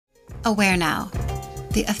Aware Now,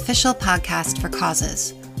 the official podcast for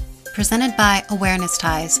causes. Presented by Awareness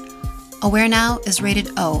Ties, Aware Now is rated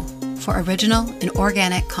O for original and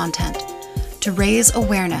organic content to raise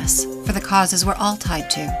awareness for the causes we're all tied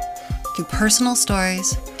to through personal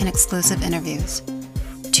stories and exclusive interviews.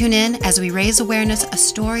 Tune in as we raise awareness a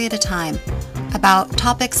story at a time about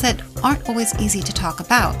topics that aren't always easy to talk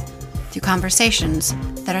about through conversations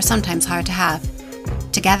that are sometimes hard to have.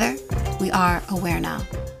 Together, we are Aware Now.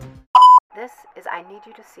 This is I Need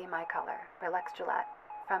You to See My Color by Lex Gillette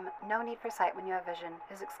from No Need for Sight When You Have Vision,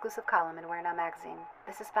 his exclusive column in Aware Now magazine.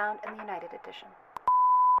 This is found in the United Edition.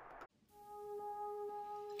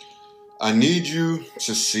 I need you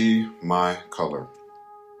to see my color.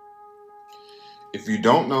 If you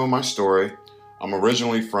don't know my story, I'm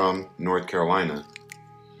originally from North Carolina.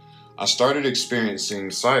 I started experiencing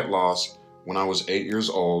sight loss when I was 8 years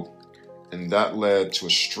old, and that led to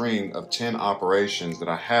a string of 10 operations that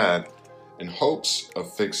I had in hopes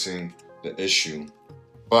of fixing the issue.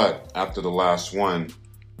 But after the last one,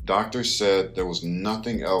 doctors said there was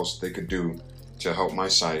nothing else they could do to help my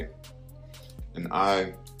sight, and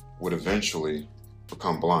I would eventually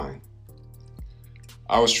become blind.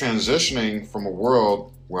 I was transitioning from a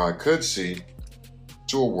world where I could see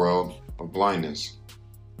to a world of blindness.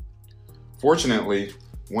 Fortunately,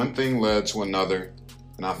 one thing led to another,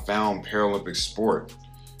 and I found Paralympic sport,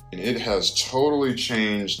 and it has totally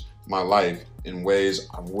changed my life in ways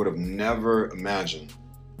I would have never imagined.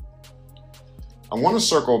 I want to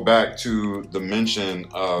circle back to the mention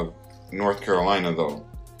of North Carolina though,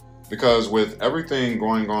 because with everything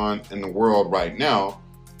going on in the world right now,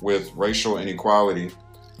 with racial inequality,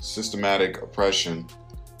 systematic oppression,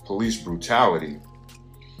 police brutality,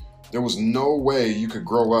 there was no way you could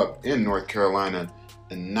grow up in North Carolina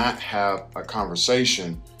and not have a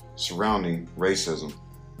conversation surrounding racism.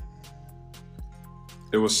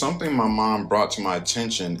 It was something my mom brought to my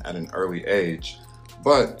attention at an early age,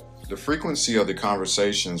 but the frequency of the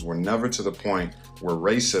conversations were never to the point where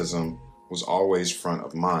racism was always front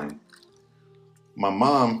of mind. My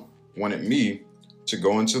mom wanted me to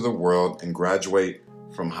go into the world and graduate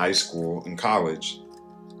from high school and college,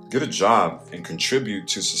 get a job and contribute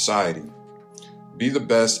to society, be the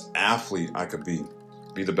best athlete I could be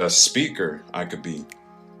the best speaker I could be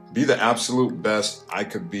the absolute best I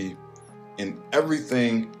could be in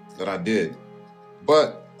everything that I did.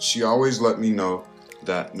 But she always let me know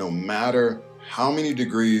that no matter how many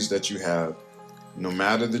degrees that you have, no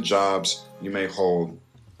matter the jobs you may hold,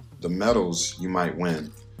 the medals you might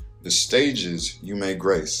win, the stages you may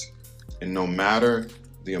grace, and no matter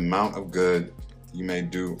the amount of good you may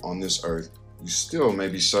do on this earth, you still may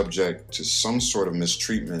be subject to some sort of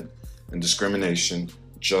mistreatment and discrimination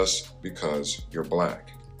just because you're black.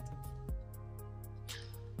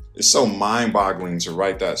 It's so mind-boggling to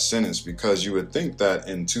write that sentence because you would think that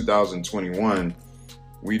in 2021,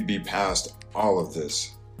 we'd be past all of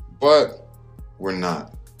this, but we're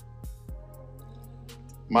not.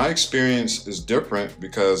 My experience is different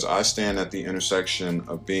because I stand at the intersection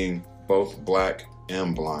of being both black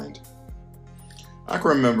and blind. I can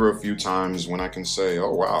remember a few times when I can say,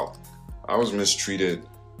 oh wow, I was mistreated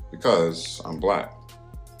because I'm black.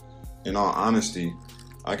 In all honesty,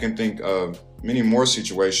 I can think of many more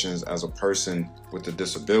situations as a person with a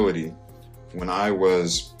disability when I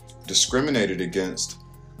was discriminated against,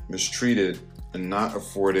 mistreated, and not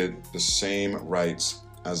afforded the same rights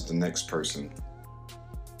as the next person.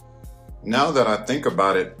 Now that I think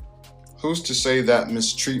about it, who's to say that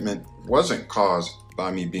mistreatment wasn't caused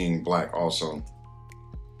by me being black also?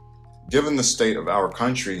 Given the state of our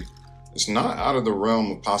country, it's not out of the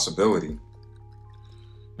realm of possibility.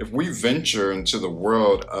 If we venture into the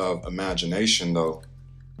world of imagination though,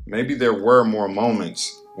 maybe there were more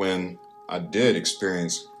moments when I did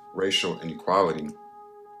experience racial inequality.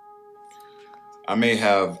 I may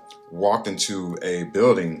have walked into a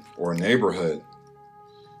building or a neighborhood,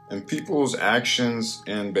 and people's actions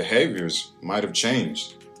and behaviors might have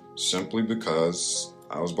changed simply because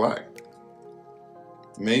I was black.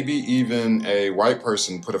 Maybe even a white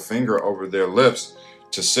person put a finger over their lips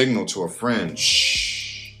to signal to a friend, shh.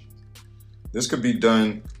 This could be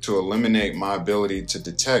done to eliminate my ability to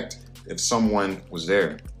detect if someone was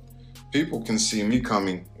there. People can see me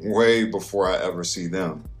coming way before I ever see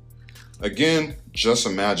them. Again, just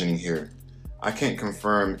imagining here. I can't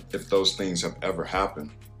confirm if those things have ever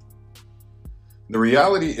happened. The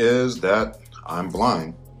reality is that I'm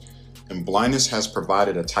blind, and blindness has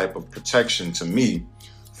provided a type of protection to me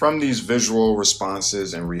from these visual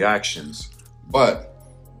responses and reactions, but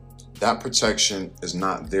that protection is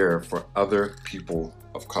not there for other people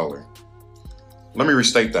of color. Let me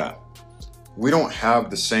restate that. We don't have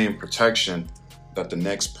the same protection that the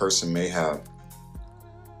next person may have,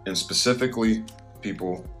 and specifically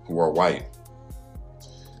people who are white.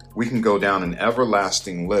 We can go down an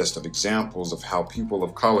everlasting list of examples of how people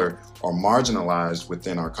of color are marginalized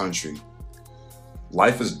within our country.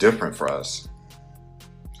 Life is different for us.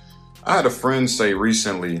 I had a friend say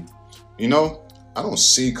recently, I don't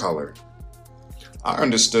see color. I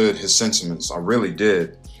understood his sentiments, I really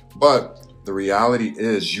did. But the reality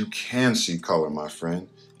is you can see color, my friend.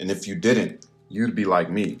 And if you didn't, you'd be like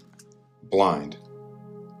me, blind.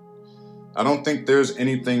 I don't think there's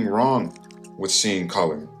anything wrong with seeing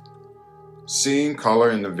color. Seeing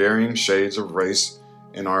color in the varying shades of race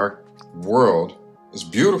in our world is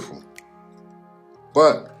beautiful.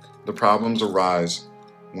 But the problems arise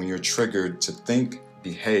when you're triggered to think,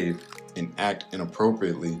 behave, and act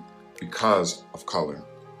inappropriately because of color.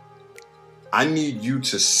 I need you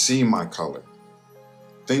to see my color.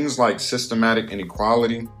 Things like systematic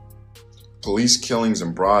inequality, police killings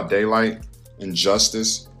in broad daylight,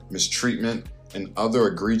 injustice, mistreatment, and other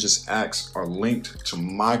egregious acts are linked to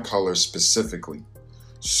my color specifically.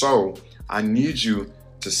 So I need you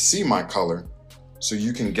to see my color so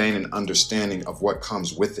you can gain an understanding of what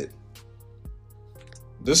comes with it.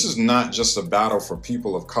 This is not just a battle for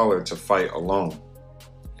people of color to fight alone.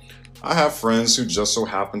 I have friends who just so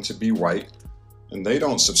happen to be white, and they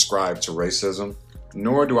don't subscribe to racism,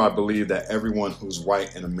 nor do I believe that everyone who's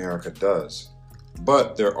white in America does.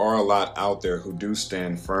 But there are a lot out there who do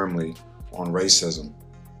stand firmly on racism.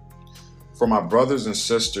 For my brothers and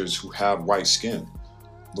sisters who have white skin,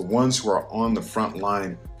 the ones who are on the front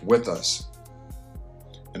line with us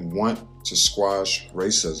and want to squash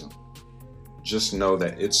racism, just know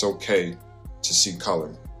that it's okay to see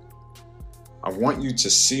color. I want you to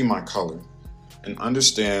see my color and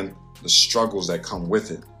understand the struggles that come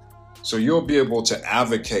with it, so you'll be able to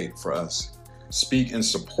advocate for us, speak in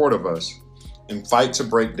support of us, and fight to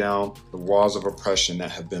break down the walls of oppression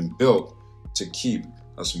that have been built to keep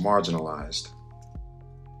us marginalized.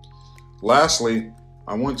 Lastly,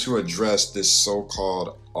 I want to address this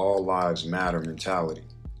so-called all lives matter mentality.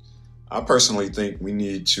 I personally think we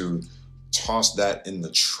need to toss that in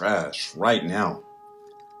the trash right now.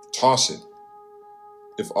 Toss it.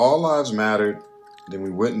 If all lives mattered, then we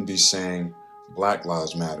wouldn't be saying Black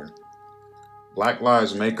Lives Matter. Black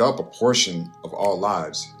lives make up a portion of all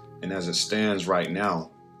lives, and as it stands right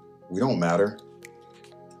now, we don't matter.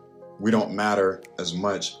 We don't matter as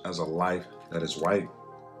much as a life that is white.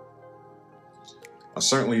 I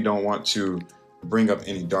certainly don't want to bring up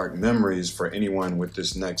any dark memories for anyone with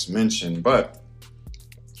this next mention, but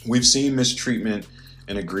we've seen mistreatment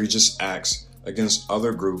and egregious acts against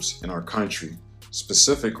other groups in our country,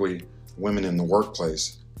 specifically women in the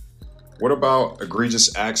workplace. What about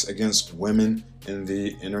egregious acts against women in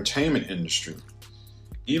the entertainment industry?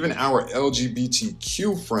 Even our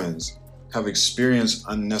LGBTQ friends have experienced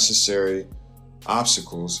unnecessary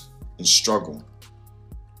obstacles and struggle.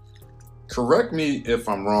 Correct me if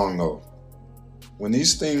I'm wrong though. When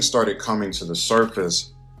these things started coming to the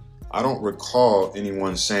surface, I don't recall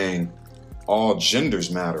anyone saying all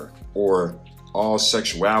genders matter or all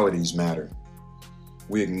sexualities matter.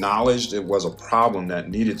 We acknowledged it was a problem that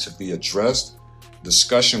needed to be addressed,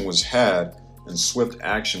 discussion was had, and swift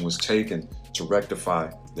action was taken to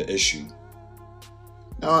rectify the issue.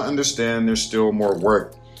 Now I understand there's still more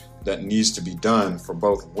work that needs to be done for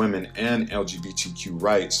both women and LGBTQ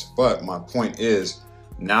rights, but my point is,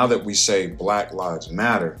 now that we say Black Lives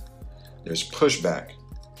Matter, there's pushback.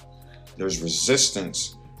 There's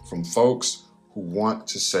resistance from folks who want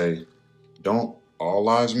to say, don't all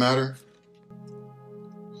lives matter?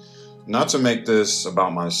 Not to make this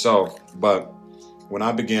about myself, but when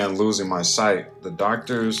I began losing my sight, the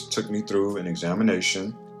doctors took me through an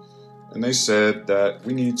examination and they said that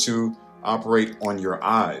we need to operate on your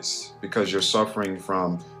eyes because you're suffering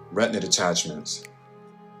from retina detachments.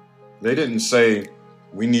 They didn't say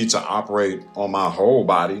we need to operate on my whole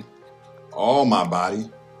body, all my body.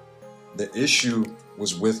 The issue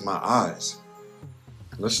was with my eyes.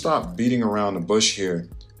 Let's stop beating around the bush here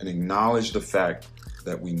and acknowledge the fact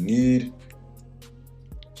that we need,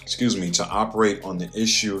 to operate on the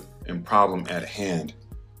issue and problem at hand,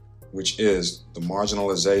 which is the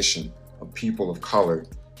marginalization of people of color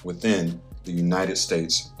within the United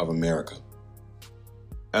States of America.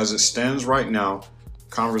 As it stands right now,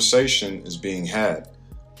 conversation is being had.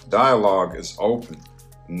 Dialogue is open,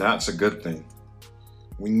 and that's a good thing.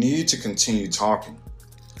 We need to continue talking.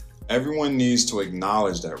 Everyone needs to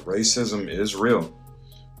acknowledge that racism is real,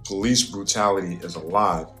 police brutality is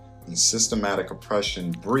alive, and systematic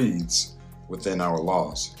oppression breathes within our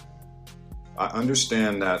laws. I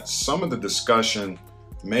understand that some of the discussion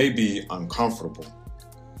may be uncomfortable,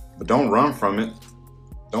 but don't run from it.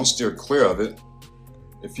 Don't steer clear of it.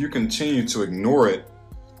 If you continue to ignore it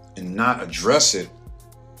and not address it,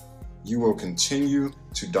 you will continue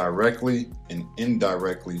to directly and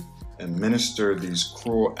indirectly administer these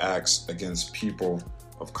cruel acts against people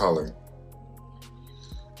of color.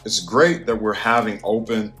 It's great that we're having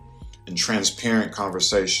open and transparent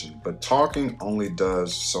conversation, but talking only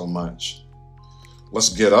does so much. Let's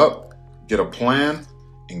get up, get a plan,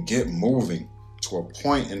 and get moving to a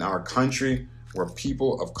point in our country where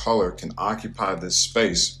people of color can occupy this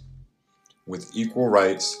space with equal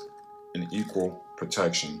rights and equal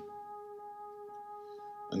protection.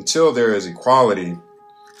 Until there is equality,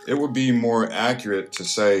 it would be more accurate to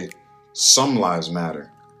say some lives matter,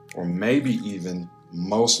 or maybe even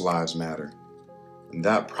most lives matter, and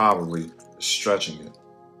that probably is stretching it.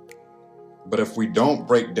 But if we don't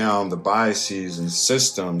break down the biases and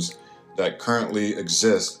systems that currently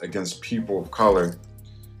exist against people of color,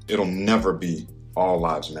 it'll never be all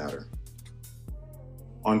lives matter.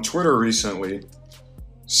 On Twitter recently,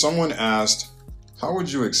 someone asked, how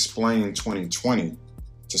would you explain 2020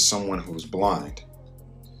 to someone who is blind?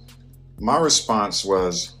 My response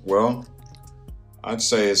was, well, I'd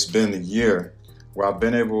say it's been a year where I've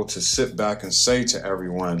been able to sit back and say to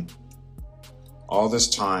everyone, all this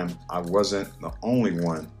time I wasn't the only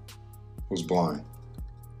one who's blind.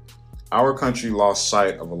 Our country lost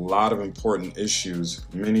sight of a lot of important issues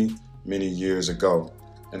many years ago,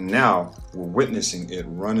 and now we're witnessing it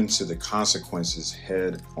run into the consequences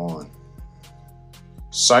head on.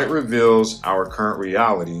 Sight reveals our current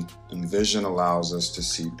reality, and vision allows us to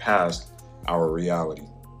see past our reality.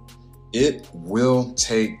 It will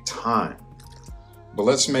take time, but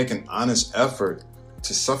let's make an honest effort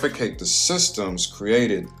to suffocate the systems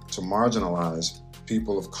created to marginalize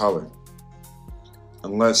people of color.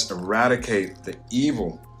 And let's eradicate the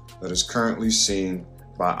evil that is currently seen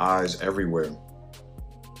by eyes everywhere.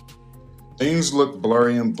 Things look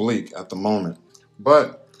blurry and bleak at the moment,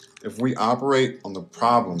 but if we operate on the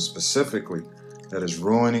problem specifically that is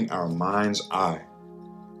ruining our mind's eye,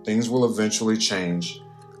 things will eventually change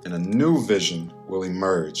and a new vision will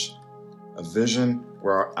emerge. A vision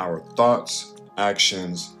where our thoughts,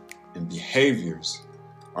 actions, and behaviors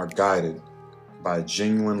are guided by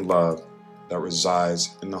genuine love that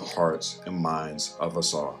resides in the hearts and minds of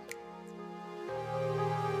us all.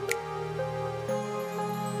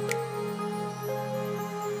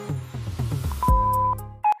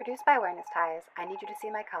 Produced by Awareness Ties, I Need You to See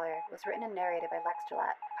My Color was written and narrated by Lex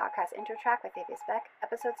Gillette. Podcast intro track by Fabius Beck.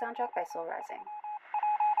 Episode soundtrack by Soul Rising.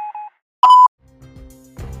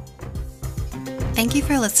 Thank you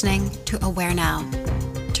for listening to Aware Now.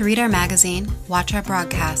 To read our magazine, watch our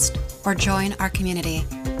broadcast, or join our community,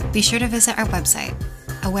 be sure to visit our website,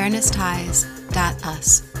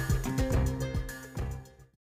 awarenessties.us.